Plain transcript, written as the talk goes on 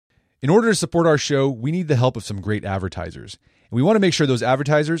In order to support our show, we need the help of some great advertisers. And we want to make sure those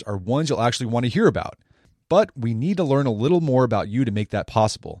advertisers are ones you'll actually want to hear about. But we need to learn a little more about you to make that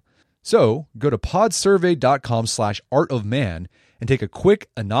possible. So go to podsurvey.com/artofman and take a quick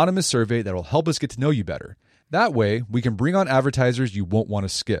anonymous survey that will help us get to know you better. That way, we can bring on advertisers you won't want to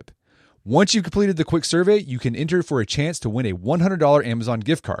skip. Once you've completed the quick survey, you can enter for a chance to win a $100 Amazon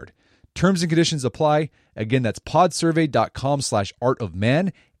gift card. Terms and conditions apply. Again, that's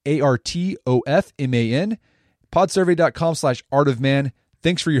podsurvey.com/artofman, ARTOFMAN, podsurvey.com/artofman.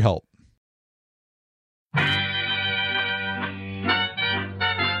 Thanks for your help.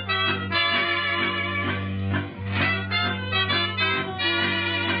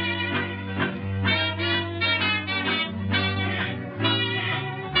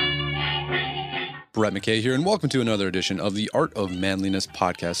 Brett McKay here, and welcome to another edition of the Art of Manliness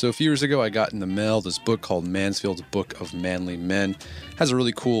podcast. So a few years ago, I got in the mail this book called Mansfield's Book of Manly Men. It has a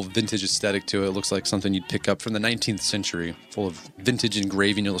really cool vintage aesthetic to it. It looks like something you'd pick up from the 19th century, full of vintage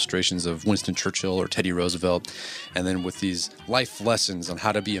engraving illustrations of Winston Churchill or Teddy Roosevelt, and then with these life lessons on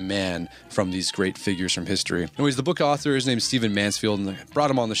how to be a man from these great figures from history. Anyways, the book author, his name is Stephen Mansfield, and I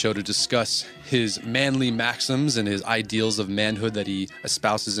brought him on the show to discuss his manly maxims and his ideals of manhood that he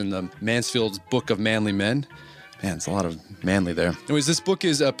espouses in the Mansfield's Book of Manly Men. Man, it's a lot of manly there. Anyways, this book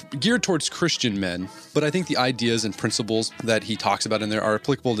is geared towards Christian men, but I think the ideas and principles that he talks about in there are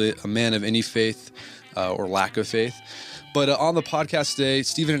applicable to a man of any faith or lack of faith. But on the podcast today,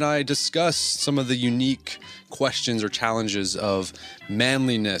 Stephen and I discuss some of the unique questions or challenges of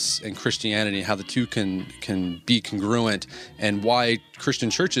manliness and Christianity, how the two can be congruent, and why Christian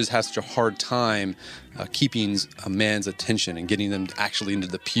churches have such a hard time keeping a man's attention and getting them actually into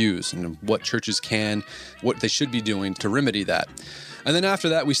the pews, and what churches what they should be doing to remedy that. And then after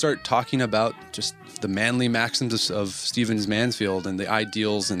that, we start talking about just the manly maxims of Stephen Mansfield and the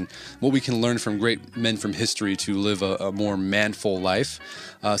ideals and what we can learn from great men from history to live a more manful life.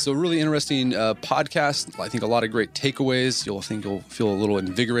 So really interesting podcast. I think a lot of great takeaways. You'll feel a little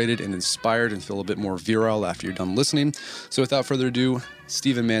invigorated and inspired and feel a bit more virile after you're done listening. So without further ado,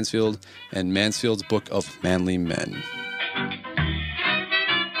 Stephen Mansfield and Mansfield's Book of Manly Men.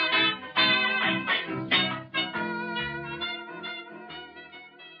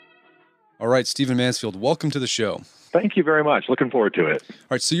 All right, Stephen Mansfield, welcome to the show. Thank you very much. Looking forward to it. All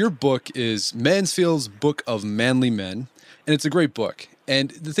right, so your book is Mansfield's Book of Manly Men, and it's a great book. And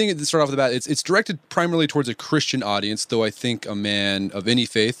the thing to start off with the bat, it's directed primarily towards a Christian audience, though I think a man of any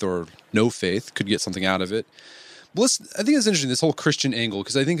faith or no faith could get something out of it. But I think it's interesting, this whole Christian angle,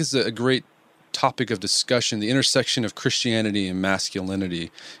 because I think it's a great topic of discussion, the intersection of Christianity and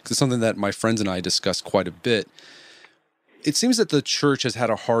masculinity, because it's something that my friends and I discuss quite a bit. It seems that the church has had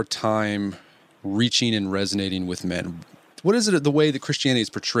a hard time reaching and resonating with men. What is it, the way that Christianity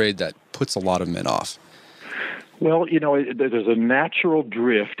is portrayed, that puts a lot of men off? Well, there's a natural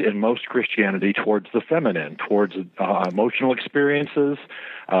drift in most Christianity towards the feminine, towards emotional experiences,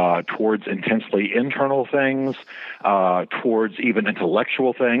 towards intensely internal things, towards even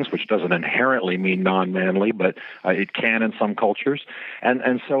intellectual things, which doesn't inherently mean non-manly, but it can in some cultures.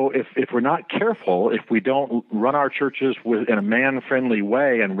 And so if we're not careful, if we don't run our churches in a man-friendly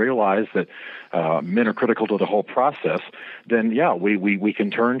way and realize that men are critical to the whole process, then, we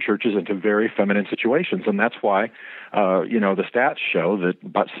can turn churches into very feminine situations. And that's why, the stats show that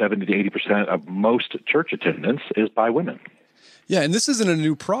about 70 to 80% of most church attendance is by women. Yeah, and this isn't a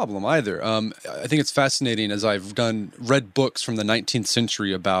new problem either. I think it's fascinating as I've read books from the 19th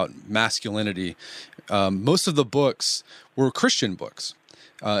century about masculinity. Most of the books were Christian books.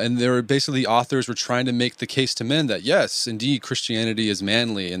 And they were basically, authors were trying to make the case to men that, yes, indeed, Christianity is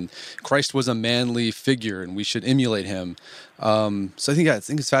manly, and Christ was a manly figure, and we should emulate him. So I think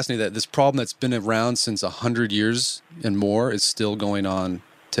it's fascinating that this problem that's been around since 100 years and more is still going on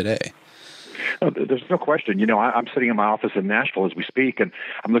today. There's no question. I'm sitting in my office in Nashville as we speak, and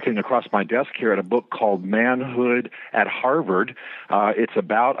I'm looking across my desk here at a book called Manhood at Harvard. It's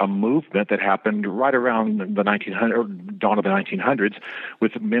about a movement that happened right around the dawn of the 1900s,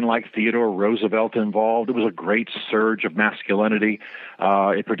 with men like Theodore Roosevelt involved. It was a great surge of masculinity.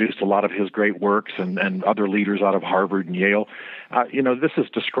 It produced a lot of his great works and other leaders out of Harvard and Yale. This is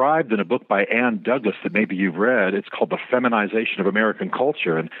described in a book by Ann Douglas that maybe you've read. It's called The Feminization of American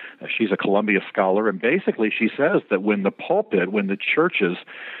Culture, and she's a Columbia scholar, and basically she says that when the churches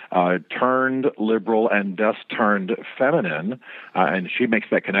turned liberal and thus turned feminine, and she makes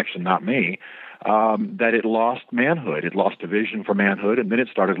that connection, not me, that it lost manhood. It lost a vision for manhood, and then it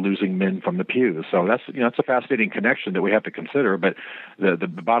started losing men from the pews. So that's a fascinating connection that we have to consider. But the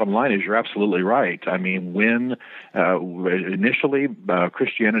bottom line is, you're absolutely right. I mean, when initially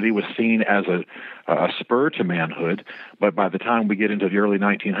Christianity was seen as a spur to manhood, but by the time we get into the early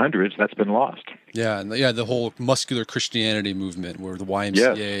 1900s, that's been lost. Yeah, and the whole muscular Christianity movement, where the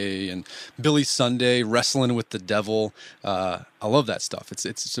YMCA and Billy Sunday wrestling with the devil. I love that stuff.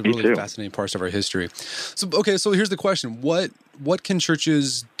 It's a really fascinating part of our history. So here's the question: What can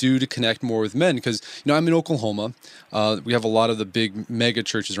churches do to connect more with men? Because I'm in Oklahoma. We have a lot of the big mega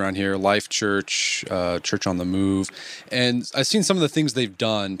churches around here: Life Church, Church on the Move, and I've seen some of the things they've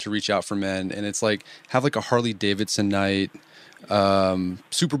done to reach out for men. And it's like have like a Harley Davidson night,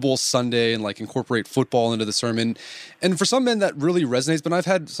 Super Bowl Sunday, and like incorporate football into the sermon. And for some men that really resonates, but I've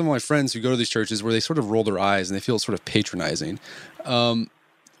had some of my friends who go to these churches where they sort of roll their eyes and they feel sort of patronizing.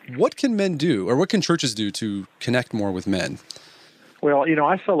 What can men do, or what can churches do to connect more with men? Well,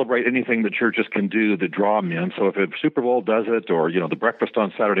 I celebrate anything that churches can do that draw men. So if a Super Bowl does it, or, the breakfast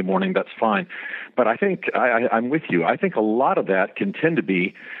on Saturday morning, that's fine. But I think I'm with you. I think a lot of that can tend to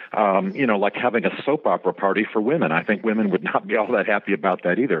be, like having a soap opera party for women. I think women would not be all that happy about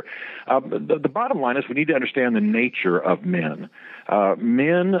that either. The bottom line is we need to understand the nature of men.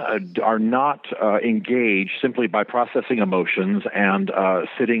 Men are not engaged simply by processing emotions and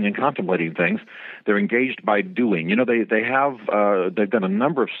sitting and contemplating things. They're engaged by doing. They've done a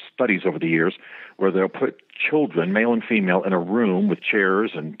number of studies over the years where they'll put children, male and female, in a room with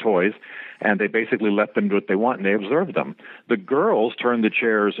chairs and toys, and they basically let them do what they want, and they observe them. The girls turn the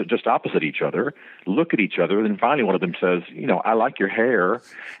chairs just opposite each other, look at each other, and then finally one of them says, I like your hair.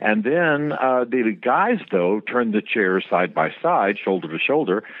 And then the guys, though, turn the chairs side by side, shoulder to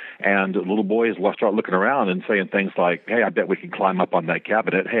shoulder, and little boys will start looking around and saying things like, hey, I bet we can climb up on that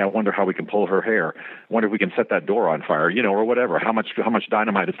cabinet. Hey, I wonder how we can pull her hair. I wonder if we can set that door on fire, or whatever. How much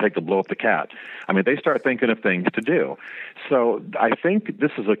dynamite does it take to blow up the cat? I mean, they start thinking of things to do. So I think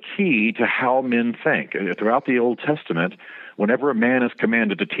this is a key to how men think. Throughout the Old Testament, whenever a man is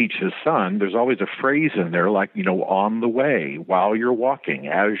commanded to teach his son, there's always a phrase in there like, on the way, while you're walking,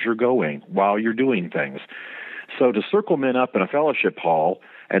 as you're going, while you're doing things. So to circle men up in a fellowship hall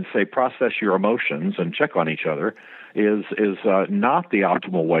and say, process your emotions and check on each other is not the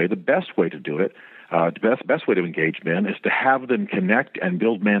optimal way. The best way to do it, the best way to engage men is to have them connect and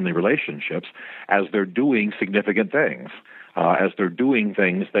build manly relationships as they're doing significant things, as they're doing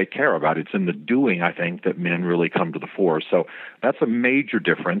things they care about. It's in the doing, I think, that men really come to the fore. So that's a major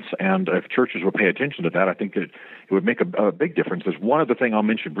difference, and if churches will pay attention to that, I think it would make a big difference. There's one other thing I'll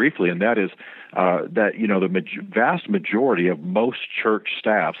mention briefly, and that is that the vast majority of most church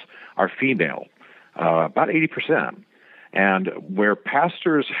staffs are female, about 80%. And where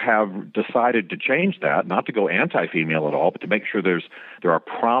pastors have decided to change that, not to go anti-female at all, but to make sure there are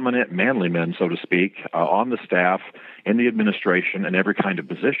prominent manly men, so to speak, on the staff, in the administration, and every kind of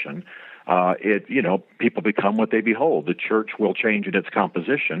position, people become what they behold. The church will change in its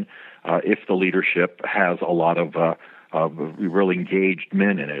composition if the leadership has a lot of really engaged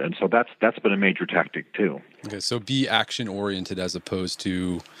men in it. And so that's been a major tactic too. Okay, so be action-oriented as opposed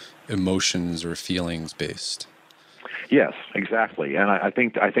to emotions or feelings-based. Yes, exactly. And I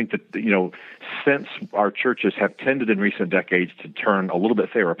think that, since our churches have tended in recent decades to turn a little bit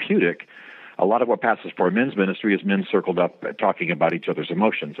therapeutic, a lot of what passes for a men's ministry is men circled up talking about each other's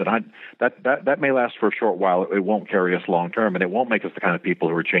emotions. And that may last for a short while. It won't carry us long term, and it won't make us the kind of people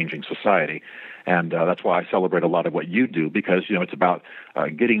who are changing society. And that's why I celebrate a lot of what you do, because, it's about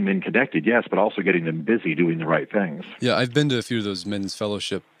getting men connected, yes, but also getting them busy doing the right things. Yeah, I've been to a few of those men's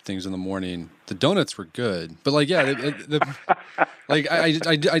fellowship things in the morning. The donuts were good, but I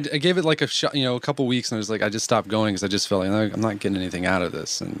gave it like a shot, a couple weeks, and I was like, I just stopped going because I just felt like I'm not getting anything out of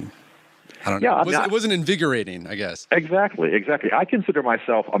this, and I don't know. It wasn't invigorating, I guess. Exactly. I consider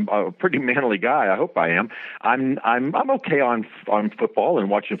myself a pretty manly guy. I hope I am. I'm okay on football and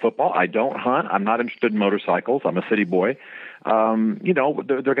watching football. I don't hunt. I'm not interested in motorcycles. I'm a city boy.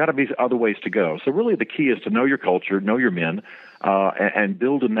 There got to be other ways to go. So really, the key is to know your culture, know your men, and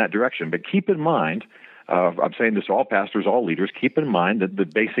build in that direction. But keep in mind, I'm saying this to all pastors, all leaders, keep in mind that the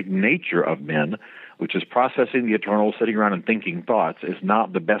basic nature of men, which is processing the eternal, sitting around and thinking thoughts, is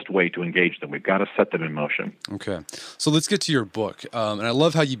not the best way to engage them. We've got to set them in motion. Okay. So let's get to your book. And I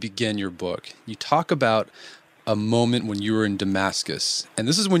love how you begin your book. You talk about a moment when you were in Damascus. And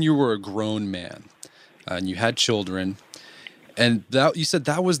this is when you were a grown man. And you had children. And you said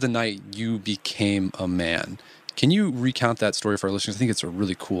that was the night you became a man. Can you recount that story for our listeners? I think it's a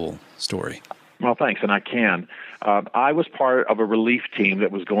really cool story. Well, thanks, and I can. I was part of a relief team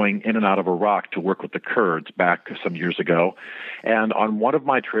that was going in and out of Iraq to work with the Kurds back some years ago. And on one of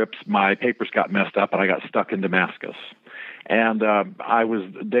my trips, my papers got messed up, and I got stuck in Damascus. And I was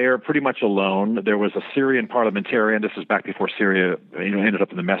there pretty much alone. There was a Syrian parliamentarian, this is back before Syria ended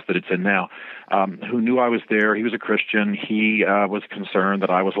up in the mess that it's in now, who knew I was there. He was a Christian. He was concerned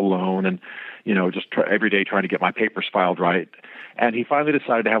that I was alone and, just every day trying to get my papers filed right. And he finally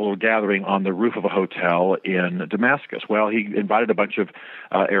decided to have a little gathering on the roof of a hotel in Damascus. Well, he invited a bunch of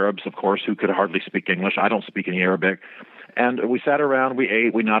Arabs, of course, who could hardly speak English. I don't speak any Arabic. And we sat around, we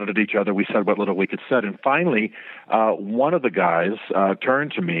ate, we nodded at each other, we said what little we could say. And finally, one of the guys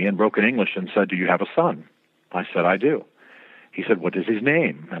turned to me in broken English and said, "Do you have a son?" I said, "I do." He said, "What is his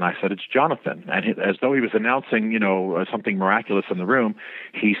name?" And I said, "It's Jonathan." And as though he was announcing, something miraculous in the room,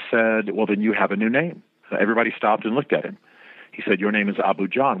 he said, "Well, then you have a new name." Everybody stopped and looked at him. He said, "Your name is Abu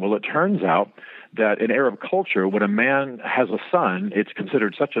John." Well, it turns out that in Arab culture, when a man has a son, it's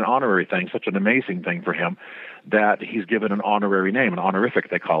considered such an honorary thing, such an amazing thing for him, that he's given an honorary name, an honorific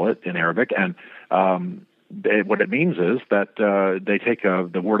they call it in Arabic. And what it means is that they take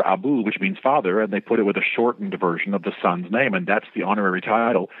the word Abu, which means father, and they put it with a shortened version of the son's name, and that's the honorary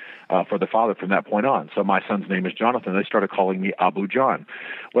title for the father from that point on. So my son's name is Jonathan. They started calling me Abu John.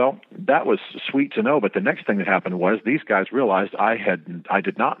 Well, that was sweet to know, but the next thing that happened was these guys realized I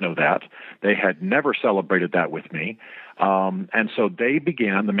did not know that. They had never celebrated that with me. And so they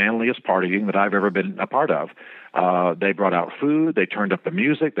began the manliest partying that I've ever been a part of. They brought out food. They turned up the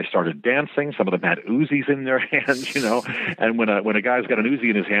music. They started dancing. Some of them had Uzis in their hands, And when a guy's got an Uzi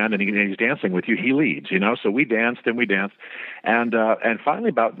in his hand and he's dancing with you, he leads, So we danced and we danced, and finally,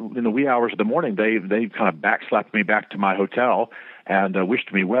 about in the wee hours of the morning, they kind of backslapped me back to my hotel and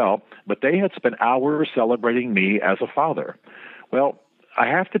wished me well. But they had spent hours celebrating me as a father. Well, I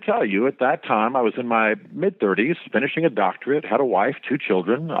have to tell you, at that time, I was in my mid-30s, finishing a doctorate, had a wife, 2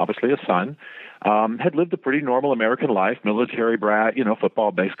 children, obviously a son, had lived a pretty normal American life, military brat,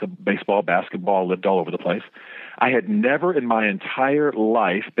 football, baseball, basketball, lived all over the place. I had never in my entire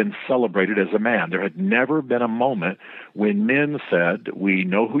life been celebrated as a man. There had never been a moment when men said, "We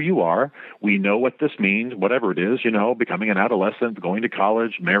know who you are, we know what this means," whatever it is, becoming an adolescent, going to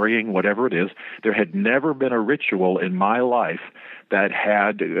college, marrying, whatever it is. There had never been a ritual in my life that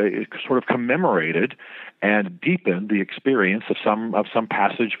had sort of commemorated and deepened the experience of some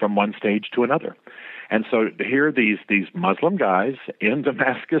passage from one stage to another. And so here these Muslim guys in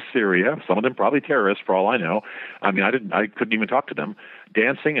Damascus, Syria, some of them probably terrorists for all I know. I mean, I couldn't even talk to them,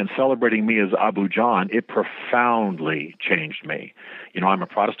 dancing and celebrating me as Abu John. It profoundly changed me. I'm a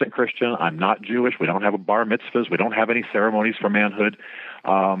Protestant Christian. I'm not Jewish. We don't have a bar mitzvahs. We don't have any ceremonies for manhood.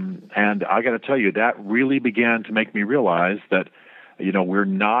 And I got to tell you, that really began to make me realize that we're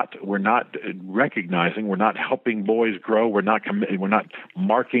not recognizing, we're not helping boys grow, we're not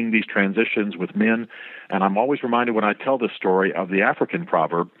marking these transitions with men. And I'm always reminded when I tell this story of the African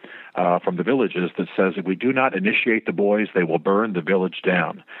proverb from the villages that says, "If we do not initiate the boys, they will burn the village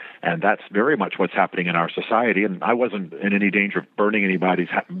down." And that's very much what's happening in our society. And I wasn't in any danger of burning anybody's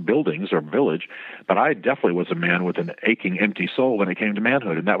buildings or village, but I definitely was a man with an aching, empty soul when it came to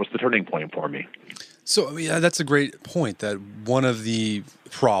manhood, and that was the turning point for me. So, that's a great point, that one of the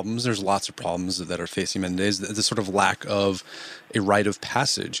problems, there's lots of problems that are facing men today, is the sort of lack of a rite of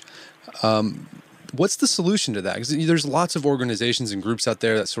passage. What's the solution to that? Because there's lots of organizations and groups out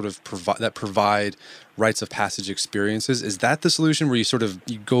there that sort of provide rites of passage experiences. Is that the solution, where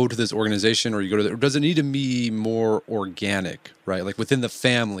you go to this organization, or you go to or does it need to be more organic, right? Like within the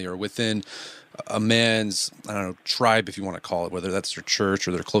family or within a man's, tribe, if you want to call it, whether that's their church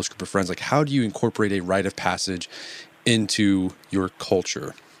or their close group of friends? Like, how do you incorporate a rite of passage into your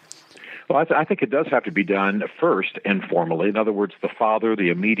culture? Well, I think it does have to be done first informally. In other words, the father, the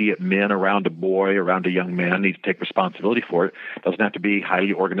immediate men around a boy, around a young man, need to take responsibility for it. It doesn't have to be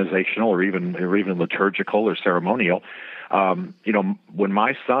highly organizational or even liturgical or ceremonial. When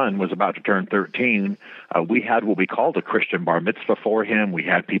my son was about to turn 13, we had what we called a Christian bar mitzvah for him. We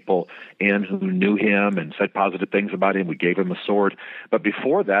had people in who knew him and said positive things about him. We gave him a sword. But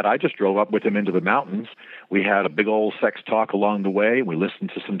before that, I just drove up with him into the mountains. We had a big old sex talk along the way. We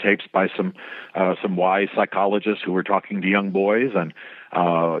listened to some tapes by some wise psychologists who were talking to young boys. And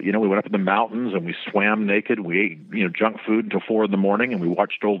we went up in the mountains and we swam naked. We ate, junk food until 4 a.m, and we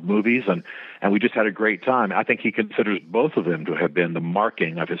watched old movies, and we just had a great time. I think he considers both of them to have been the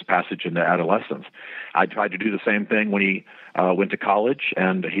marking of his passage into adolescence. I tried to do the same thing when he went to college,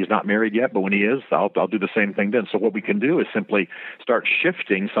 and he's not married yet, but when he is, I'll do the same thing then. So what we can do is simply start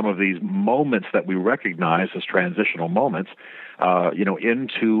shifting some of these moments that we recognize as transitional moments,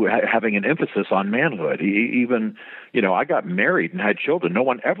 into having an emphasis on manhood. Even, I got married and had children. No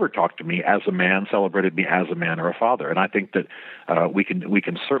one ever talked to me as a man, celebrated me as a man or a father. And I think that we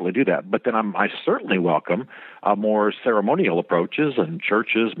can certainly do that. But then I certainly welcome more ceremonial approaches in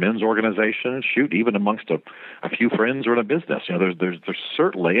churches, men's organizations, even amongst a few friends or in a business. There's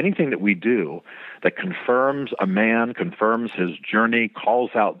certainly anything that we do that confirms a man, confirms his journey,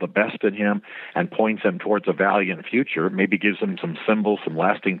 calls out the best in him, and points him towards a valiant future, maybe gives him some symbols, some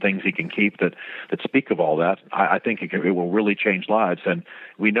lasting things he can keep that speak of all that. I think it will really change lives. And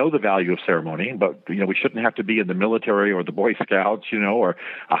we know the value of ceremony, but we shouldn't have to be in the military or the Boy Scouts, or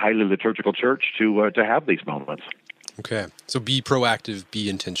a highly liturgical church to have these moments. Okay, so be proactive, be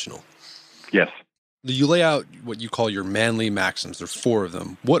intentional. Yes. You lay out what you call your manly maxims. There's 4 of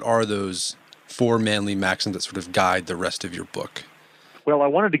them. What are those 4 manly maxims that sort of guide the rest of your book? Well, I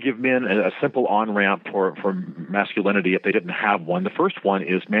wanted to give men a simple on-ramp for masculinity if they didn't have one. The first one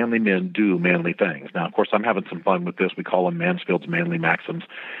is manly men do manly things. Now, of course, I'm having some fun with this. We call them Mansfield's manly maxims.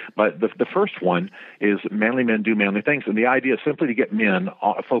 But the first one is manly men do manly things. And the idea is simply to get men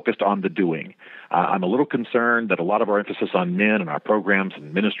focused on the doing. I'm a little concerned that a lot of our emphasis on men and our programs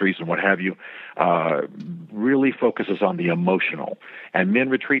and ministries and what have you really focuses on the emotional. And men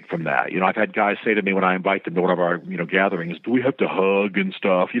retreat from that. I've had guys say to me when I invite them to one of our gatherings, do we have to hug and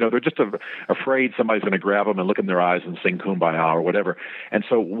stuff? They're just afraid somebody's going to grab them and look in their eyes and sing Kumbaya or whatever. And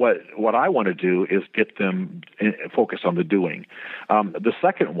so what I want to do is get them focused on the doing. The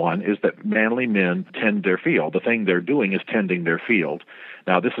second one is that manly men tend their field. The thing they're doing is tending their field.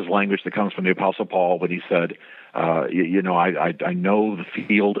 Now, this is language that comes from the Apostle Paul when he said, I know the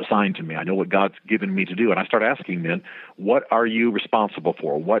field assigned to me. I know what God's given me to do. And I start asking men, what are you responsible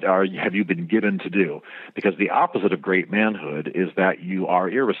for? What have you been given to do? Because the opposite of great manhood is that you are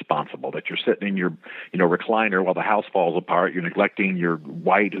irresponsible, that you're sitting in your recliner while the house falls apart. You're neglecting your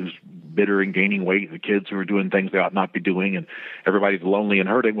wife who's bitter and gaining weight, and the kids who are doing things they ought not be doing, and everybody's lonely and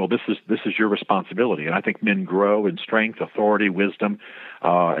hurting. Well, this is your responsibility. And I think men grow in strength, authority, wisdom,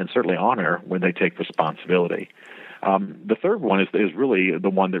 and certainly honor when they take responsibility. The third one is really the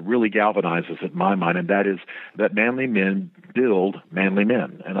one that really galvanizes it in my mind, and that is that manly men build manly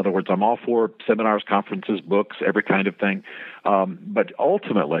men. In other words, I'm all for seminars, conferences, books, every kind of thing. But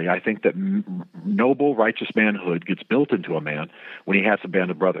ultimately, I think that noble, righteous manhood gets built into a man when he has a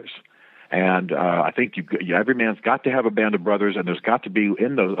band of brothers. And I think every man's got to have a band of brothers, and there's got to be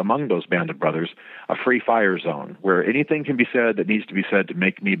among those band of brothers a free fire zone where anything can be said that needs to be said to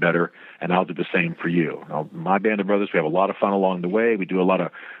make me better, and I'll do the same for you. Now, my band of brothers, we have a lot of fun along the way. We do a lot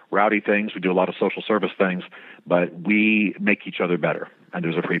of rowdy things. We do a lot of social service things, but we make each other better, and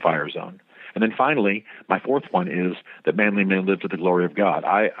there's a free fire zone. And then finally, my fourth one is that manly men live to the glory of God.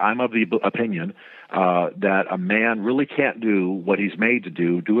 I'm of the opinion that a man really can't do what he's made to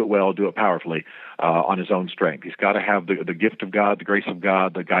do it well, do it powerfully, on his own strength. He's got to have the gift of God, the grace of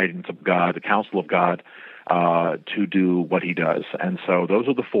God, the guidance of God, the counsel of God, to do what he does. And so those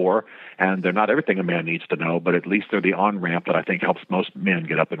are the 4, and they're not everything a man needs to know, but at least they're the on-ramp that I think helps most men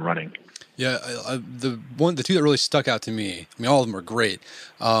get up and running. Yeah, the 2 that really stuck out to me, I mean, all of them are great,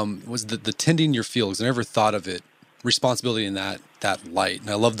 was the tending your field, because I never thought of it, responsibility in that light, and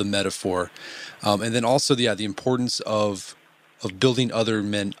I love the metaphor. And then also, the importance of building other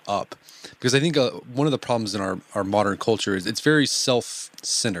men up. Because I think one of the problems in our modern culture is it's very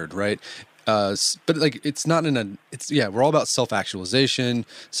self-centered, right? But it's not we're all about self-actualization,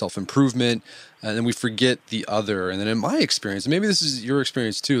 self-improvement, and then we forget the other. And then in my experience, and maybe this is your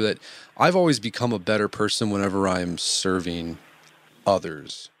experience too, that I've always become a better person whenever I'm serving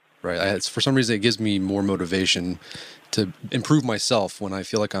others, right? For some reason, it gives me more motivation to improve myself when I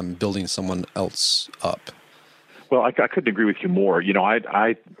feel like I'm building someone else up. Well, I couldn't agree with you more.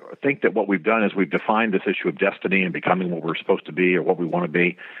 I think that what we've done is we've defined this issue of destiny and becoming what we're supposed to be or what we want to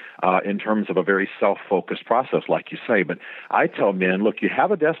be in terms of a very self-focused process, like you say. But I tell men, look, you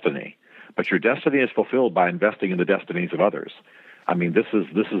have a destiny, but your destiny is fulfilled by investing in the destinies of others. I mean, this is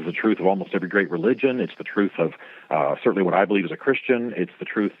the truth of almost every great religion. It's the truth of certainly what I believe as a Christian. It's the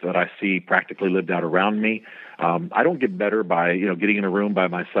truth that I see practically lived out around me. I don't get better by, getting in a room by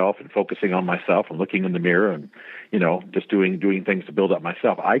myself and focusing on myself and looking in the mirror and, just doing things to build up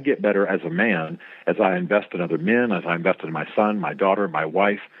myself. I get better as a man as I invest in other men, as I invest in my son, my daughter, my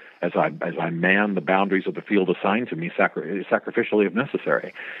wife, as I man the boundaries of the field assigned to me sacrificially if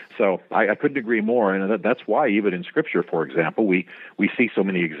necessary. So I couldn't agree more, and that's why even in Scripture, for example, we see so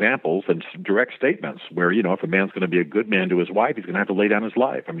many examples and direct statements where, if a man's going to be a good man to his wife, he's going to have to lay down his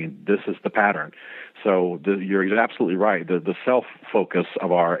life. I mean, this is the pattern. So you're absolutely right. The self-focus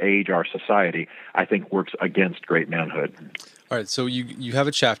of our age, our society, I think works against great manhood. All right, so you have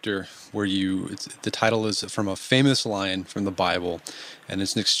a chapter where the title is from a famous line from the Bible, and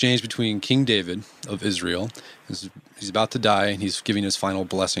it's an exchange between King David of Israel. He's about to die, and he's giving his final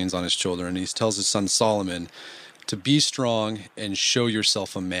blessings on his children, and he tells his son Solomon to be strong and show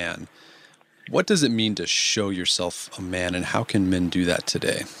yourself a man. What does it mean to show yourself a man, and how can men do that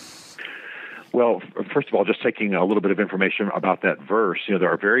today? Well, first of all, just taking a little bit of information about that verse,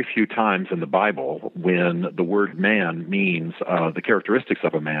 there are very few times in the Bible when the word man means the characteristics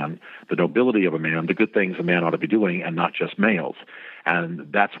of a man, the nobility of a man, the good things a man ought to be doing, and not just males.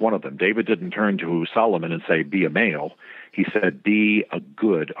 And that's one of them. David didn't turn to Solomon and say, be a male. He said, be a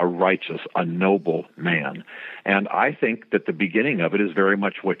good, a righteous, a noble man. And I think that the beginning of it is very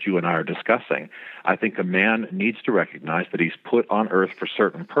much what you and I are discussing. I think a man needs to recognize that he's put on earth for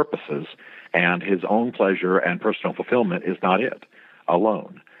certain purposes, and his own pleasure and personal fulfillment is not it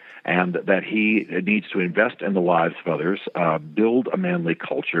alone. And that he needs to invest in the lives of others, build a manly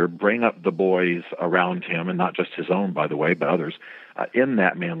culture, bring up the boys around him, and not just his own, by the way, but others, in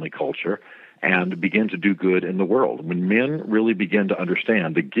that manly culture, and begin to do good in the world. When men really begin to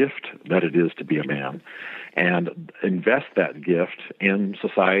understand the gift that it is to be a man and invest that gift in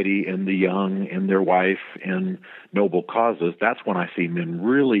society, in the young, in their wife, in noble causes, that's when I see men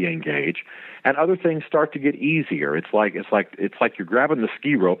really engage. And other things start to get easier. It's like you're grabbing the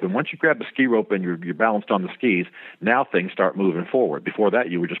ski rope, and once you grab the ski rope and you're balanced on the skis, now things start moving forward. Before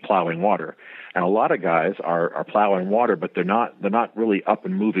that, you were just plowing water. And a lot of guys are plowing water, but they're not really up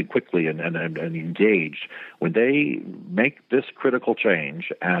and moving quickly and engaged. When they make this critical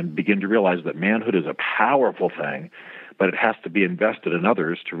change and begin to realize that manhood is a powerful thing, but it has to be invested in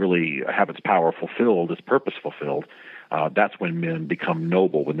others to really have its power fulfilled, its purpose fulfilled, that's when men become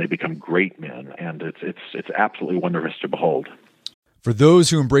noble, when they become great men, and it's absolutely wondrous to behold. For those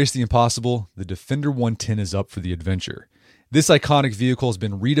who embrace the impossible, the Defender 110 is up for the adventure. This iconic vehicle has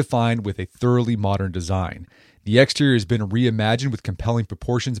been redefined with a thoroughly modern design. The exterior has been reimagined with compelling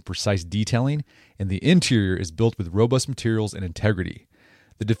proportions and precise detailing, and the interior is built with robust materials and integrity.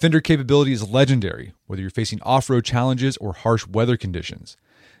 The Defender capability is legendary, whether you're facing off-road challenges or harsh weather conditions.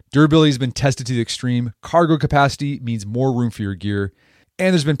 Durability has been tested to the extreme, cargo capacity means more room for your gear,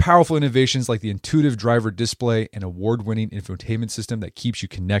 and there's been powerful innovations like the intuitive driver display and award-winning infotainment system that keeps you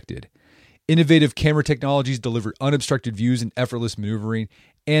connected. Innovative camera technologies deliver unobstructed views and effortless maneuvering,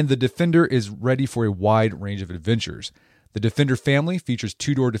 and the Defender is ready for a wide range of adventures. The Defender family features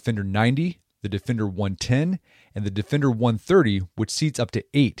two-door Defender 90, the Defender 110, and the Defender 130, which seats up to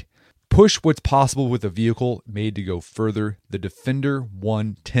 8. Push what's possible with a vehicle made to go further, the Defender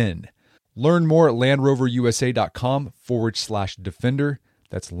 110. Learn more at LandRoverUSA.com/Defender.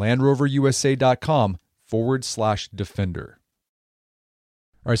 That's LandRoverUSA.com/Defender.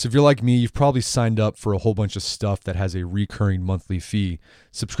 All right, so if you're like me, you've probably signed up for a whole bunch of stuff that has a recurring monthly fee.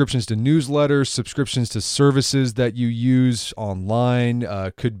 Subscriptions to newsletters, subscriptions to services that you use online,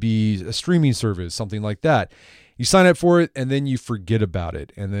 could be a streaming service, something like that. You sign up for it, and then you forget about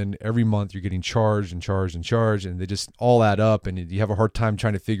it. And then every month you're getting charged, and they just all add up, and you have a hard time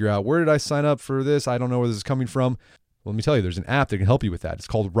trying to figure out, where did I sign up for this? I don't know where this is coming from. Well, let me tell you, there's an app that can help you with that. It's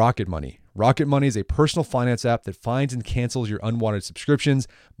called Rocket Money. Rocket Money is a personal finance app that finds and cancels your unwanted subscriptions,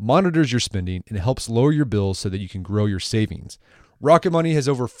 monitors your spending, and helps lower your bills so that you can grow your savings. Rocket Money has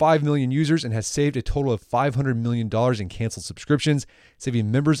over 5 million users and has saved a total of $500 million in canceled subscriptions, saving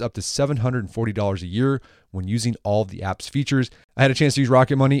members up to $740 a year when using all of the app's features. I had a chance to use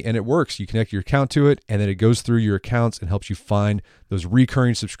Rocket Money, and it works. You connect your account to it, and then it goes through your accounts and helps you find those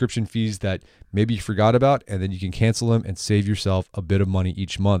recurring subscription fees that maybe you forgot about, and then you can cancel them and save yourself a bit of money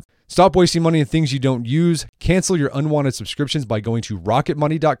each month. Stop wasting money on things you don't use. Cancel your unwanted subscriptions by going to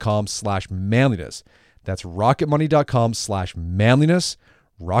rocketmoney.com/manliness. That's rocketmoney.com/manliness,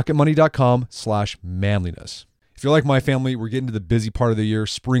 rocketmoney.com/manliness. If you're like my family, we're getting to the busy part of the year.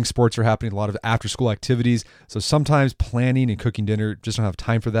 Spring sports are happening, a lot of after-school activities. So sometimes planning and cooking dinner, just don't have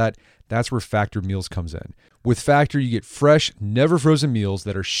time for that. That's where Factor Meals comes in. With Factor, you get fresh, never frozen meals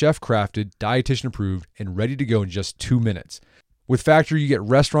that are chef-crafted, dietitian approved, and ready to go in just 2 minutes. With Factor, you get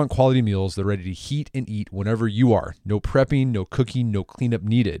restaurant-quality meals that are ready to heat and eat whenever you are. No prepping, no cooking, no cleanup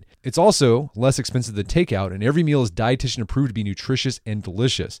needed. It's also less expensive than takeout, and every meal is dietitian approved to be nutritious and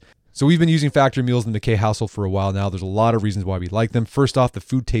delicious. So we've been using Factor meals in the McKay household for a while now. There's a lot of reasons why we like them. First off, the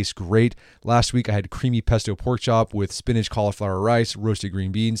food tastes great. Last week I had creamy pesto pork chop with spinach, cauliflower rice, roasted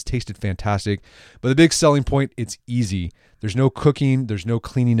green beans. Tasted fantastic. But the big selling point, it's easy. There's no cooking. There's no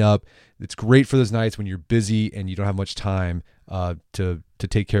cleaning up. It's great for those nights when you're busy and you don't have much time to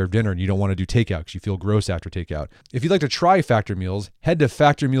take care of dinner and you don't want to do takeout because you feel gross after takeout. If you'd like to try Factor Meals, head to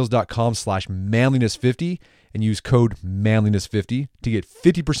factormeals.com/manliness50 and use code manliness50 to get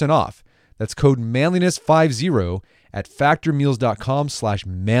 50% off. That's code manliness50 at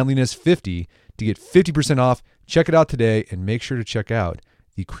factormeals.com/manliness50 to get 50% off. Check it out today and make sure to check out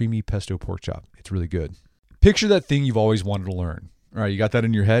the creamy pesto pork chop. It's really good. Picture that thing you've always wanted to learn. All right, you got that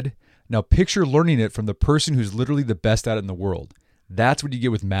in your head? Now picture learning it from the person who's literally the best at it in the world. That's what you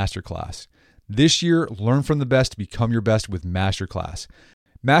get with Masterclass. This year, learn from the best to become your best with Masterclass.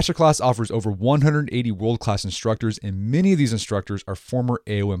 Masterclass offers over 180 world-class instructors, and many of these instructors are former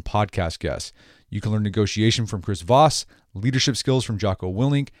AOM podcast guests. You can learn negotiation from Chris Voss, leadership skills from Jocko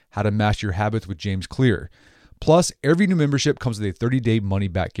Willink, how to master your habits with James Clear. Plus, every new membership comes with a 30-day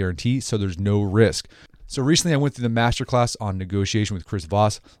money-back guarantee, so there's no risk. So recently I went through the masterclass on negotiation with Chris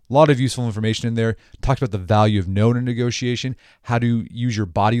Voss. A lot of useful information in there. Talked about the value of no in negotiation, how to use your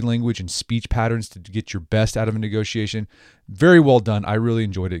body language and speech patterns to get your best out of a negotiation. Very well done. I really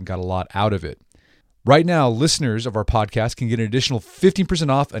enjoyed it and got a lot out of it. Right now, listeners of our podcast can get an additional 15%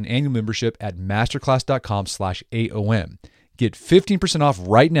 off an annual membership at masterclass.com/AOM. Get 15% off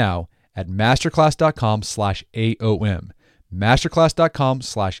right now at masterclass.com/AOM.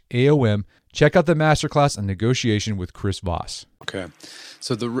 Masterclass.com/AOM. Check out the masterclass on negotiation with Chris Voss. Okay.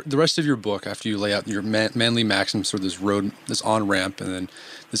 So the rest of your book, after you lay out your manly maxims, sort of this road, this on-ramp, and then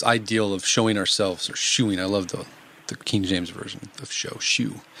this ideal of showing ourselves, or shooing. I love the King James version of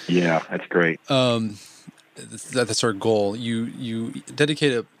shoe. Yeah, that's great. That's our goal. You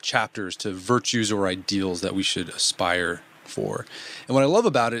dedicate chapters to virtues or ideals that we should aspire for. And what I love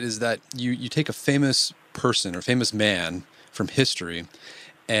about it is that you take a famous person or famous man from history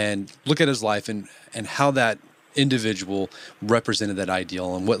and look at his life and how that individual represented that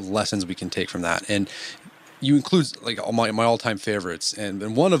ideal and what lessons we can take from that. And you include like my all-time favorites,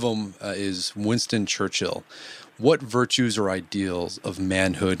 and one of them is Winston Churchill. What virtues or ideals of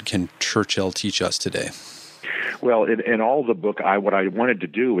manhood can Churchill teach us today? Well, in all the book, what I wanted to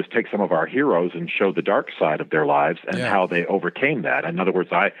do was take some of our heroes and show the dark side of their lives and how they overcame that. In other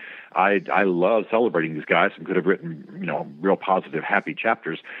words, I love celebrating these guys and could have written, real positive, happy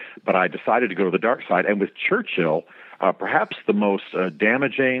chapters, but I decided to go to the dark side. And with Churchill, perhaps the most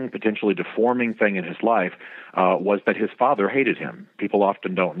damaging, potentially deforming thing in his life was that his father hated him. People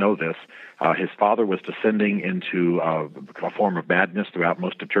often don't know this. His father was descending into a form of madness throughout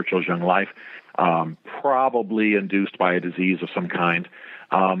most of Churchill's young life, probably induced by a disease of some kind.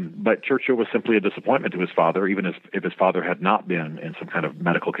 But Churchill was simply a disappointment to his father, even if his father had not been in some kind of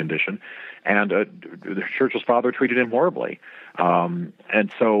medical condition. And Churchill's father treated him horribly.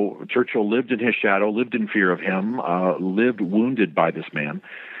 And so Churchill lived in his shadow, lived in fear of him, lived wounded by this man.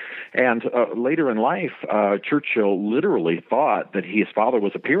 And later in life, Churchill literally thought that his father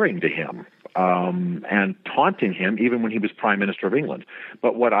was appearing to him and taunting him even when he was Prime Minister of England.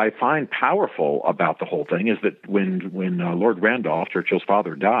 But what I find powerful about the whole thing is that when Lord Randolph, Churchill's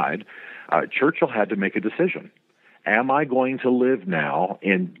father, died, Churchill had to make a decision. Am I going to live now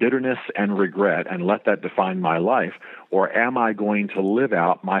in bitterness and regret and let that define my life, or am I going to live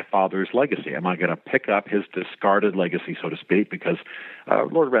out my father's legacy? Am I going to pick up his discarded legacy, so to speak, because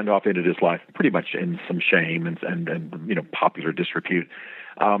Lord Randolph ended his life pretty much in some shame and popular disrepute.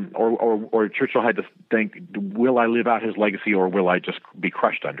 Or Churchill had to think, will I live out his legacy or will I just be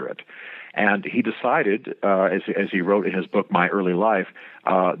crushed under it? And he decided, as he wrote in his book, My Early Life,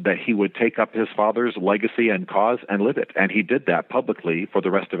 that he would take up his father's legacy and cause and live it. And he did that publicly for the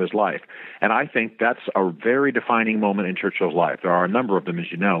rest of his life. And I think that's a very defining moment in Churchill's life. There are a number of them,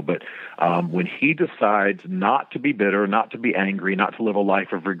 as you know, but when he decides not to be bitter, not to be angry, not to live a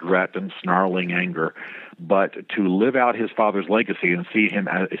life of regret and snarling anger, but to live out his father's legacy and see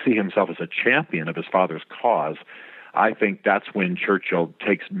himself as a champion of his father's cause, I think that's when Churchill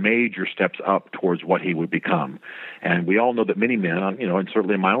takes major steps up towards what he would become. And we all know that many men, and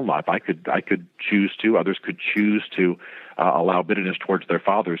certainly in my own life, I could choose to, others could choose to allow bitterness towards their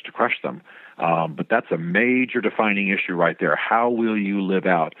fathers to crush them. But that's a major defining issue right there. How will you live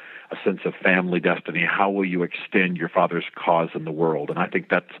out a sense of family destiny? How will you extend your father's cause in the world? And I think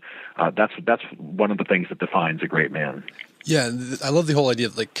that's one of the things that defines a great man. Yeah, I love the whole idea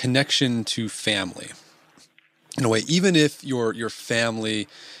of like connection to family. In a way, even if your family,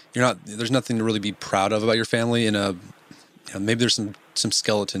 there's nothing to really be proud of about your family. Maybe there's some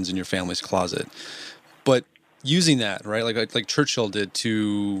skeletons in your family's closet, but using that, right, like Churchill did,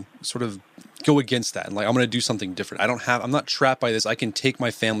 to sort of go against that and like, I'm going to do something different. I'm not trapped by this. I can take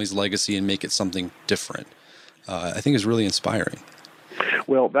my family's legacy and make it something different. I think is really inspiring.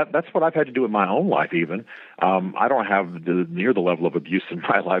 Well, that's what I've had to do in my own life even. I don't have near the level of abuse in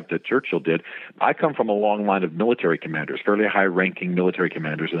my life that Churchill did. I come from a long line of military commanders, fairly high-ranking military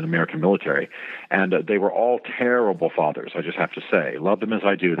commanders in the American military, and they were all terrible fathers, I just have to say. Love them as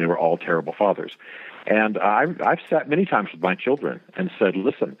I do, they were all terrible fathers. And I've sat many times with my children and said,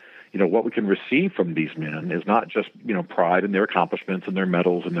 listen, what we can receive from these men is not just, pride in their accomplishments and their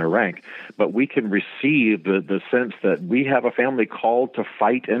medals and their rank, but we can receive the sense that we have a family called to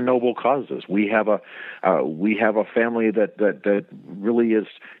fight in noble causes. We have a family that really is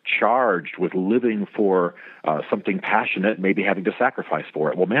charged with living for something passionate, maybe having to sacrifice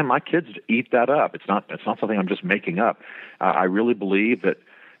for it. Well, man, my kids eat that up. It's not something I'm just making up. I really believe that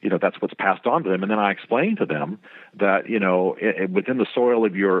that's what's passed on to them. And then I explain to them that, within the soil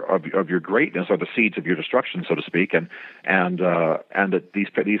of your greatness are the seeds of your destruction, so to speak. And that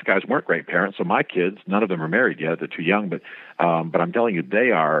these guys weren't great parents. So my kids, none of them are married yet. They're too young, but I'm telling you,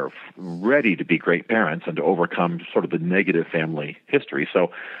 they are ready to be great parents and to overcome sort of the negative family history.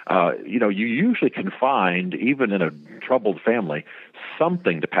 So, you usually can find, even in a troubled family,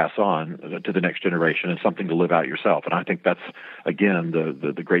 something to pass on to the next generation and something to live out yourself. And I think that's, again,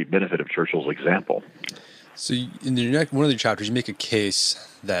 the great benefit of Churchill's example. So in one of the chapters, you make a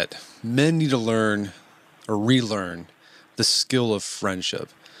case that men need to learn or relearn the skill of friendship.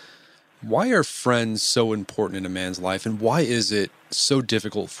 Why are friends so important in a man's life, and why is it so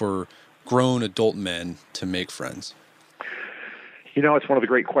difficult for grown adult men to make friends? It's one of the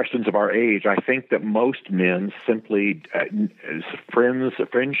great questions of our age. I think that most men simply,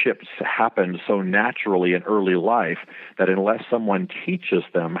 friendships happen so naturally in early life that unless someone teaches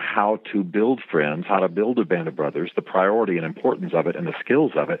them how to build friends, how to build a band of brothers, the priority and importance of it and the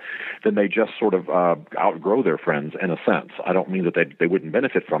skills of it, then they just sort of outgrow their friends in a sense. I don't mean that they wouldn't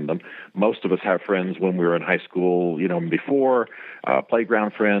benefit from them. Most of us have friends when we were in high school, before,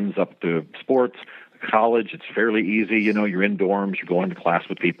 playground friends, up to sports. College, it's fairly easy. You're in dorms, you're going to class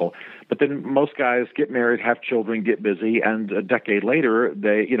with people. But then most guys get married, have children, get busy, and a decade later,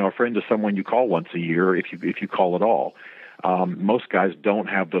 a friend is someone you call once a year, if you call at all. Most guys don't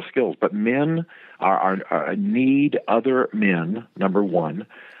have those skills, but men need other men. Number one.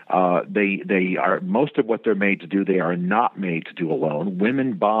 They are, most of what they're made to do, they are not made to do alone.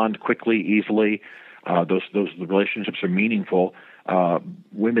 Women bond quickly, easily. Those relationships are meaningful.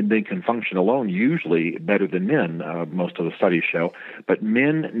 Women then can function alone, usually better than men, most of the studies show. But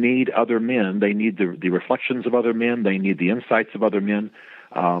men need other men. They need the reflections of other men. They need the insights of other men.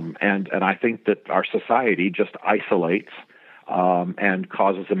 And I think that our society just isolates and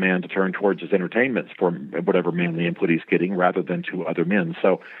causes a man to turn towards his entertainments for whatever manly input he's getting rather than to other men.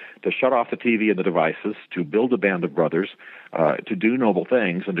 So to shut off the TV and the devices, to build a band of brothers, to do noble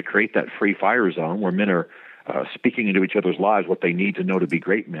things, and to create that free fire zone where men are speaking into each other's lives what they need to know to be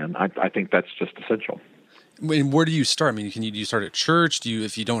great men, I think that's just essential. And where do you start? I mean, do you start at church?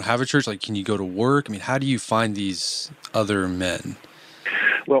 If you don't have a church, can you go to work? I mean, how do you find these other men?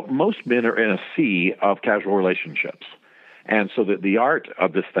 Well, most men are in a sea of casual relationships. And so the art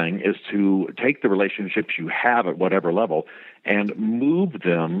of this thing is to take the relationships you have at whatever level and move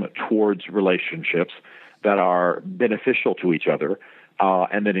them towards relationships that are beneficial to each other,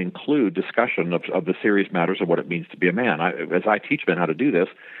 and then include discussion of the serious matters of what it means to be a man. As I teach men how to do this,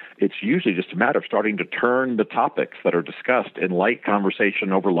 it's usually just a matter of starting to turn the topics that are discussed in light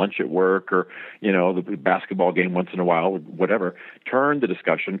conversation over lunch at work or, the basketball game once in a while, whatever. Turn the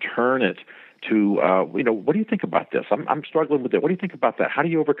discussion, turn it to, what do you think about this? I'm struggling with it. What do you think about that? How do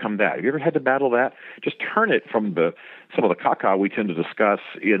you overcome that? Have you ever had to battle that? Just turn it from some of the caca we tend to discuss,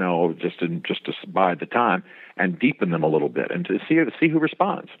 just to bide the time, and deepen them a little bit and to see who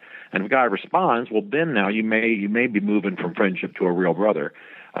responds. And if a guy responds, well, then now you may be moving from friendship to a real brother.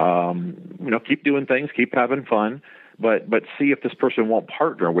 Keep doing things, keep having fun, but see if this person won't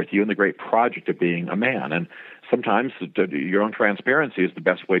partner with you in the great project of being a man. And sometimes your own transparency is the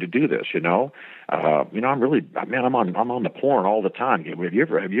best way to do this. I'm on the porn all the time. Have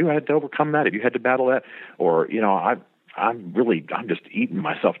you had to overcome that? Have you had to battle that? Or I'm just eating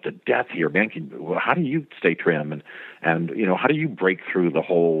myself to death here, man. How do you stay trim? And how do you break through the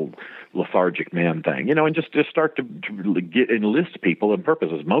whole lethargic man thing? And just start to enlist people and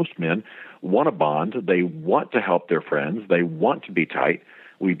purposes. Most men want to bond. They want to help their friends. They want to be tight.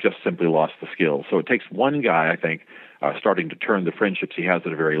 We've just simply lost the skills. So it takes one guy, I think, starting to turn the friendships he has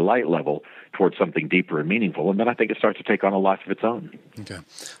at a very light level towards something deeper and meaningful. And then I think it starts to take on a life of its own. Okay.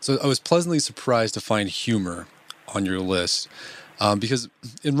 So I was pleasantly surprised to find humor on your list, because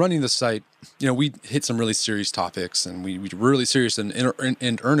in running the site, we hit some really serious topics, and we're really serious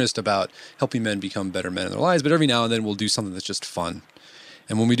and earnest about helping men become better men in their lives. But every now and then we'll do something that's just fun.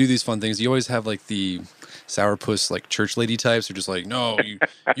 And when we do these fun things, you always have like the sourpuss, like church lady types who are just like, no,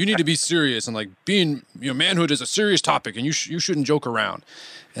 you need to be serious, and like being, manhood is a serious topic, and you shouldn't joke around.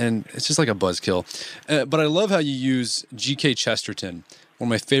 And it's just like a buzzkill. But I love how you use G.K. Chesterton, one of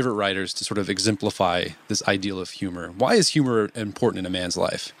my favorite writers, to sort of exemplify this ideal of humor. Why is humor important in a man's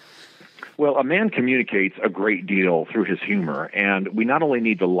life? Well, a man communicates a great deal through his humor, and we not only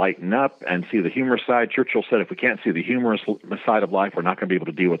need to lighten up and see the humor side. Churchill said if we can't see the humorous side of life, we're not going to be able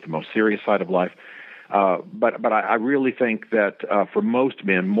to deal with the most serious side of life. But I really think that for most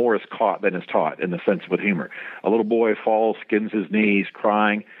men, more is caught than is taught in the sense with humor. A little boy falls, skins his knees,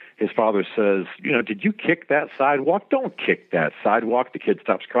 crying. His father says, did you kick that sidewalk? Don't kick that sidewalk. The kid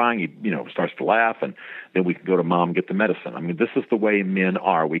stops crying. He, starts to laugh, and then we can go to mom and get the medicine. I mean, this is the way men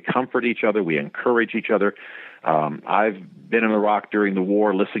are. We comfort each other. We encourage each other. I've been in Iraq during the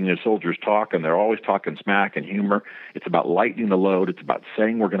war listening to soldiers talk, and they're always talking smack and humor. It's about lightening the load. It's about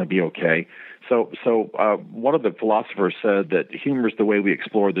saying we're going to be okay. So one of the philosophers said that humor is the way we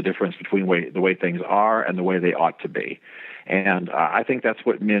explore the difference between the way things are and the way they ought to be. And I think that's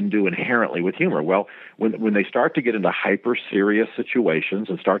what men do inherently with humor. Well, when they start to get into hyper-serious situations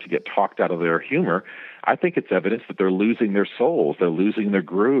and start to get talked out of their humor, I think it's evidence that they're losing their souls. They're losing their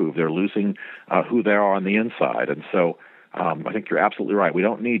groove. They're losing who they are on the inside. And so I think you're absolutely right. We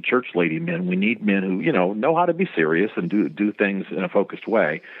don't need church lady men. We need men who, know how to be serious and do things in a focused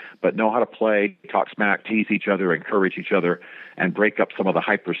way, but know how to play, talk smack, tease each other, encourage each other, and break up some of the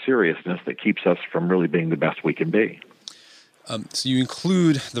hyper-seriousness that keeps us from really being the best we can be. So you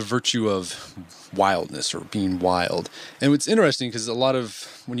include the virtue of wildness, or being wild. And it's interesting because a lot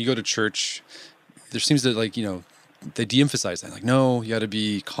of, when you go to church, there seems to they de-emphasize that. Like, no, you got to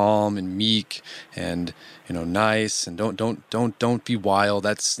be calm and meek and, nice, and don't be wild.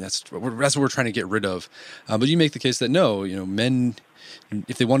 That's what we're trying to get rid of. But you make the case that no, men,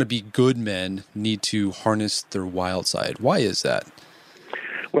 if they want to be good men, need to harness their wild side. Why is that?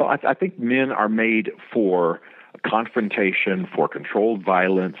 Well, I think men are made for confrontation, for controlled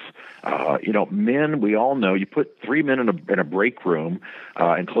violence. Men, we all know, you put three men in a break room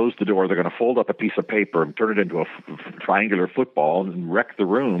and close the door, they're going to fold up a piece of paper and turn it into a triangular football and wreck the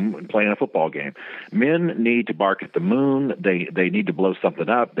room and play in a football game. Men need to bark at the moon. They need to blow something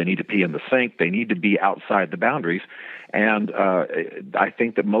up. They need to pee in the sink. They need to be outside the boundaries. And I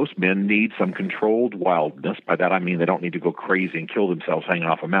think that most men need some controlled wildness. By that I mean they don't need to go crazy and kill themselves hanging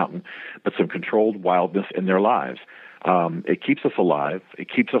off a mountain, but some controlled wildness in their lives. It keeps us alive. It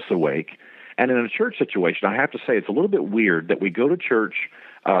keeps us awake. And in a church situation, I have to say it's a little bit weird that we go to church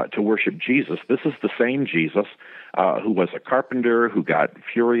to worship Jesus. This is the same Jesus who was a carpenter, who got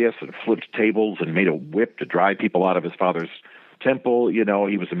furious and flipped tables and made a whip to drive people out of his father's temple. He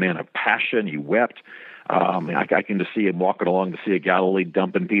was a man of passion. He wept. I can just see him walking along the Sea of Galilee,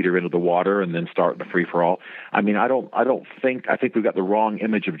 dumping Peter into the water, and then starting a free-for-all. I mean, I think we've got the wrong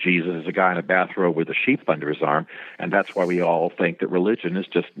image of Jesus as a guy in a bathrobe with a sheep under his arm, and that's why we all think that religion is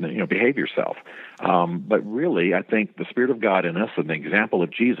just, behave yourself. But really, I think the Spirit of God in us and the example of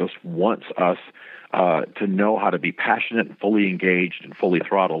Jesus wants us to know how to be passionate and fully engaged and full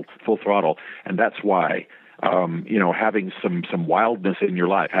throttle, and that's why having some wildness in your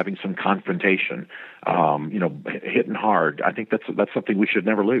life, having some confrontation, hitting hard. I think that's something we should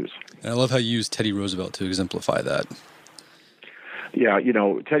never lose. And I love how you use Teddy Roosevelt to exemplify that. Yeah,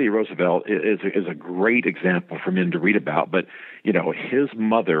 Teddy Roosevelt is a great example for men to read about, but, his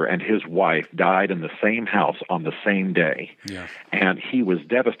mother and his wife died in the same house on the same day. Yeah. And he was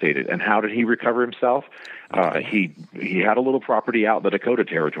devastated. And how did he recover himself? He had a little property out in the Dakota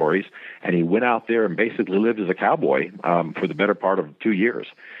Territories, and he went out there and basically lived as a cowboy for the better part of 2 years.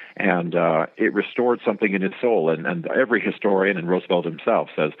 And it restored something in his soul. And every historian, and Roosevelt himself,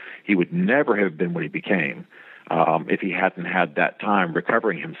 says he would never have been what he became if he hadn't had that time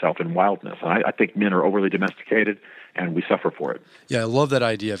recovering himself in wildness. And I think men are overly domesticated, and we suffer for it. Yeah, I love that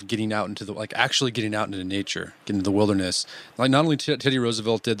idea of getting out into actually getting out into nature, getting into the wilderness. Like not only Teddy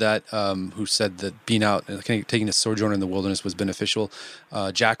Roosevelt did that, who said that being out, taking a sojourn in the wilderness was beneficial.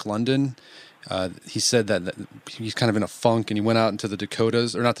 Jack London, he said that he's kind of in a funk, and he went out into the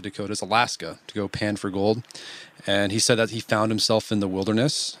Dakotas, or not the Dakotas, Alaska, to go pan for gold. And he said that he found himself in the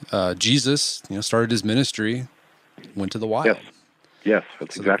wilderness. Jesus, started his ministry, went to the wild. Yes,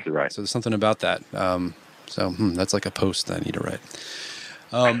 that's exactly right. So there's something about that. So that's like a post that I need to write.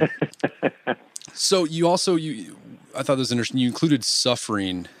 So you also, I thought this was interesting. You included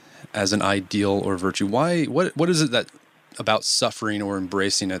suffering as an ideal or virtue. Why? What is it that about suffering or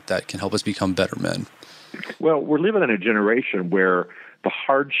embracing it that can help us become better men? Well, we're living in a generation where the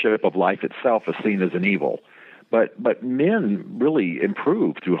hardship of life itself is seen as an evil. But men really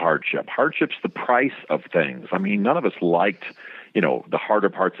improve through hardship. Hardship's the price of things. I mean, none of us liked, the harder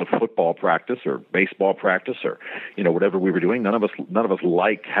parts of football practice or baseball practice or, whatever we were doing. None of us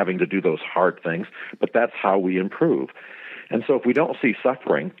like having to do those hard things, but that's how we improve. And so if we don't see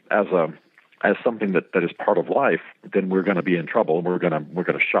suffering as something that is part of life, then we're going to be in trouble, and we're going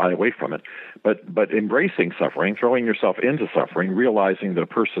to shy away from it. But embracing suffering, throwing yourself into suffering, realizing that a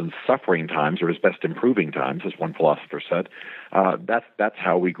person's suffering times are his best improving times, as one philosopher said, that's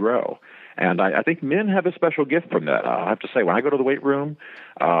how we grow. And I think men have a special gift from that. I have to say, when I go to the weight room,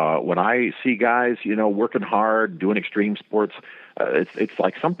 when I see guys, working hard, doing extreme sports, it's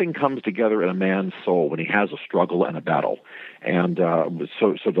like something comes together in a man's soul when he has a struggle and a battle. And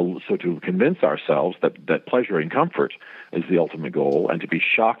so to convince ourselves that pleasure and comfort is the ultimate goal, and to be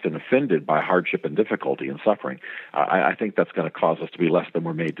shocked and offended by hardship and difficulty and suffering, I think that's going to cause us to be less than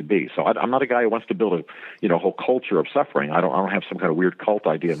we're made to be. So I'm not a guy who wants to build a whole culture of suffering. I don't have some kind of weird cult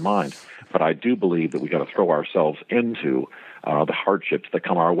idea in mind, but I do believe that we got to throw ourselves into the hardships that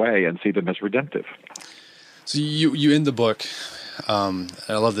come our way and see them as redemptive. So you end the book. I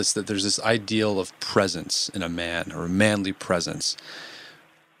love this, that there's this ideal of presence in a man, or a manly presence.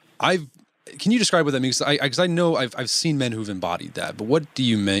 Can you describe what that means? Because I know I've seen men who've embodied that, but what do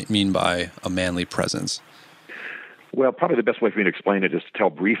you mean by a manly presence? Well, probably the best way for me to explain it is to tell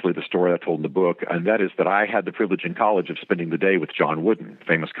briefly the story I told in the book, and that is that I had the privilege in college of spending the day with John Wooden,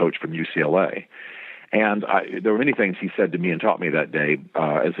 famous coach from UCLA. And there were many things he said to me and taught me that day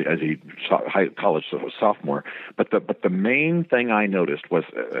as a college sophomore. But the main thing I noticed was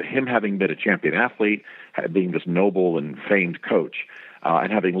him having been a champion athlete, being this noble and famed coach,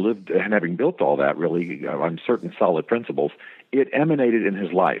 and having built all that really on certain solid principles. It emanated in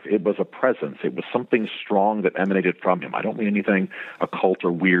his life. It was a presence. It was something strong that emanated from him. I don't mean anything occult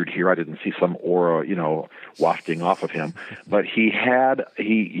or weird here. I didn't see some aura, wafting off of him. But there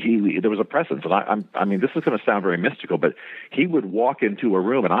was a presence. And I mean, this is going to sound very mystical, but he would walk into a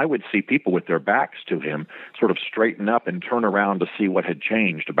room, and I would see people with their backs to him sort of straighten up and turn around to see what had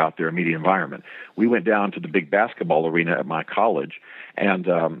changed about their immediate environment. We went down to the big basketball arena at my college, and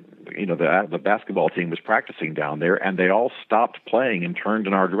the basketball team was practicing down there, and they all stopped playing and turned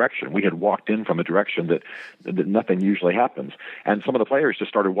in our direction. We had walked in from a direction that nothing usually happens, and some of the players just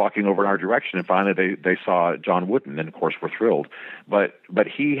started walking over in our direction, and finally they saw John Wooden, and of course we're thrilled. But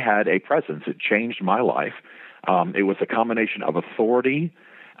he had a presence. It changed my life. It was a combination of authority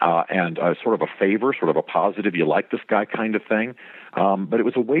and sort of a favor, sort of a positive, you like this guy kind of thing. But it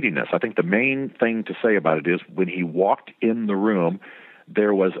was a weightiness. I think the main thing to say about it is when he walked in the room,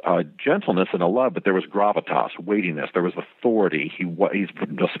 there was a gentleness and a love, but there was gravitas, weightiness. There was authority. He's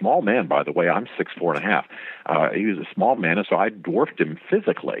a small man, by the way. I'm 6'4.5". He was a small man, and so I dwarfed him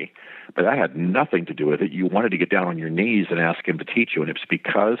physically, but that had nothing to do with it. You wanted to get down on your knees and ask him to teach you, and it's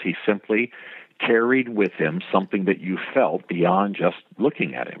because he simply carried with him something that you felt beyond just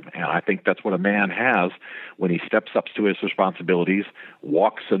looking at him. And I think that's what a man has when he steps up to his responsibilities,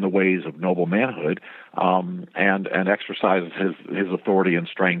 walks in the ways of noble manhood, and exercises his authority and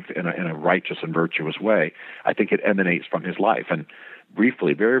strength in a righteous and virtuous way. I think it emanates from his life. And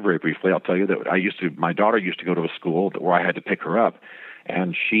briefly, very, very briefly, I'll tell you that my daughter used to go to a school where I had to pick her up.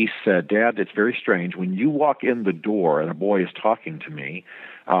 And she said, "Dad, it's very strange. When you walk in the door and a boy is talking to me,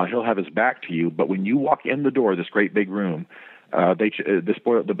 he'll have his back to you. But when you walk in the door of this great big room, some of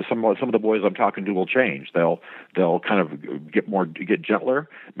the boys I'm talking to will change. They'll kind of get gentler.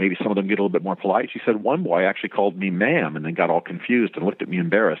 Maybe some of them get a little bit more polite." She said one boy actually called me ma'am and then got all confused and looked at me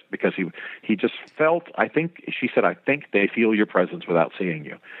embarrassed because he just felt. She said, I think they feel your presence without seeing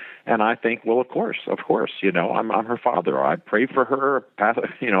you. And I think, well, of course, I'm her father. I prayed for her,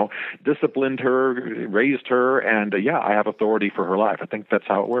 disciplined her, raised her, and I have authority for her life. I think that's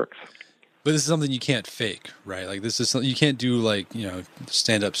how it works. But this is something you can't fake, right? Like this is something you can't do, like, you know,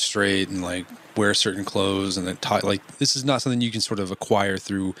 stand up straight and like wear certain clothes and then talk. Like this is not something you can sort of acquire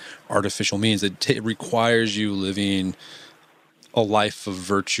through artificial means. It requires you living a life of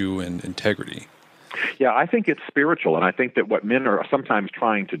virtue and integrity. Yeah, I think it's spiritual, and I think that what men are sometimes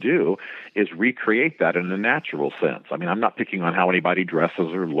trying to do is recreate that in a natural sense. I mean, I'm not picking on how anybody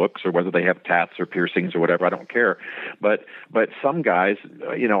dresses or looks or whether they have tats or piercings or whatever. I don't care. But some guys,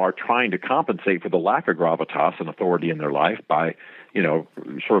 you know, are trying to compensate for the lack of gravitas and authority in their life by, you know,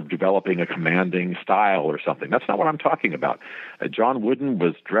 sort of developing a commanding style or something. That's not what I'm talking about. John Wooden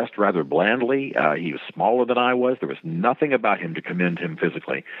was dressed rather blandly. He was smaller than I was. There was nothing about him to commend him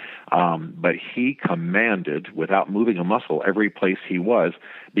physically. But he commanded without moving a muscle every place he was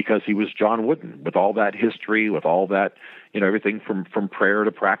because he was John Wooden, with all that history, with all that, you know, everything from prayer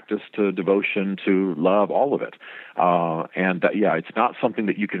to practice to devotion to love, all of it. Yeah, it's not something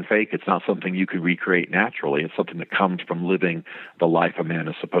that you can fake. It's not something you can recreate naturally. It's something that comes from living the life a man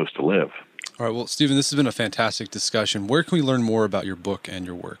is supposed to live. All right. Well, Stephen, this has been a fantastic discussion. Where can we learn more about your book and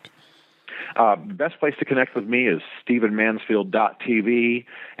your work? The best place to connect with me is stephenmansfield.tv,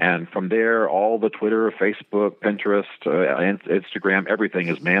 and from there, all the Twitter, Facebook, Pinterest, Instagram, everything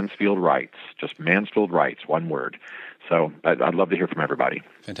is Mansfield Writes, just Mansfield Writes, one word. So I'd love to hear from everybody.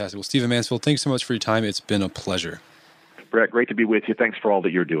 Fantastic. Well, Stephen Mansfield, thanks so much for your time. It's been a pleasure. Brett, great to be with you. Thanks for all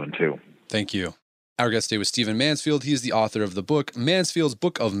that you're doing, too. Thank you. Our guest today was Stephen Mansfield. He is the author of the book, Mansfield's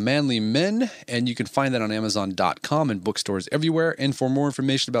Book of Manly Men, and you can find that on Amazon.com and bookstores everywhere. And for more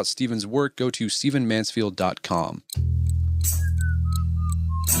information about Stephen's work, go to stephenmansfield.com.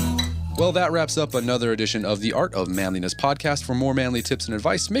 Well, that wraps up another edition of the Art of Manliness podcast. For more manly tips and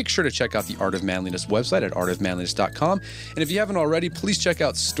advice, make sure to check out the Art of Manliness website at artofmanliness.com. And if you haven't already, please check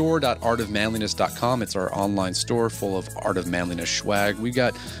out store.artofmanliness.com. It's our online store full of Art of Manliness swag. We've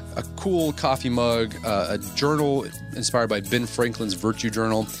got a cool coffee mug, a journal inspired by Ben Franklin's Virtue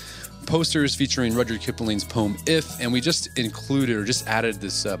Journal, posters featuring Rudyard Kipling's poem If, and we just included or just added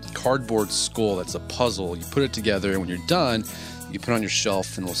this cardboard skull that's a puzzle. You put it together, and when you're done, you put it on your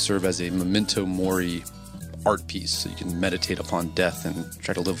shelf, and it will serve as a memento mori art piece, so you can meditate upon death and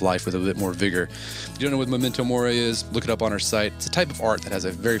try to live life with a bit more vigor. If you don't know what memento mori is, look it up on our site. It's a type of art that has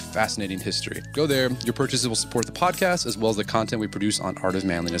a very fascinating history. Go there. Your purchases will support the podcast as well as the content we produce on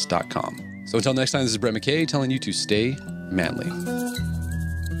artofmanliness.com. So until next time, this is Brett McKay telling you to stay manly.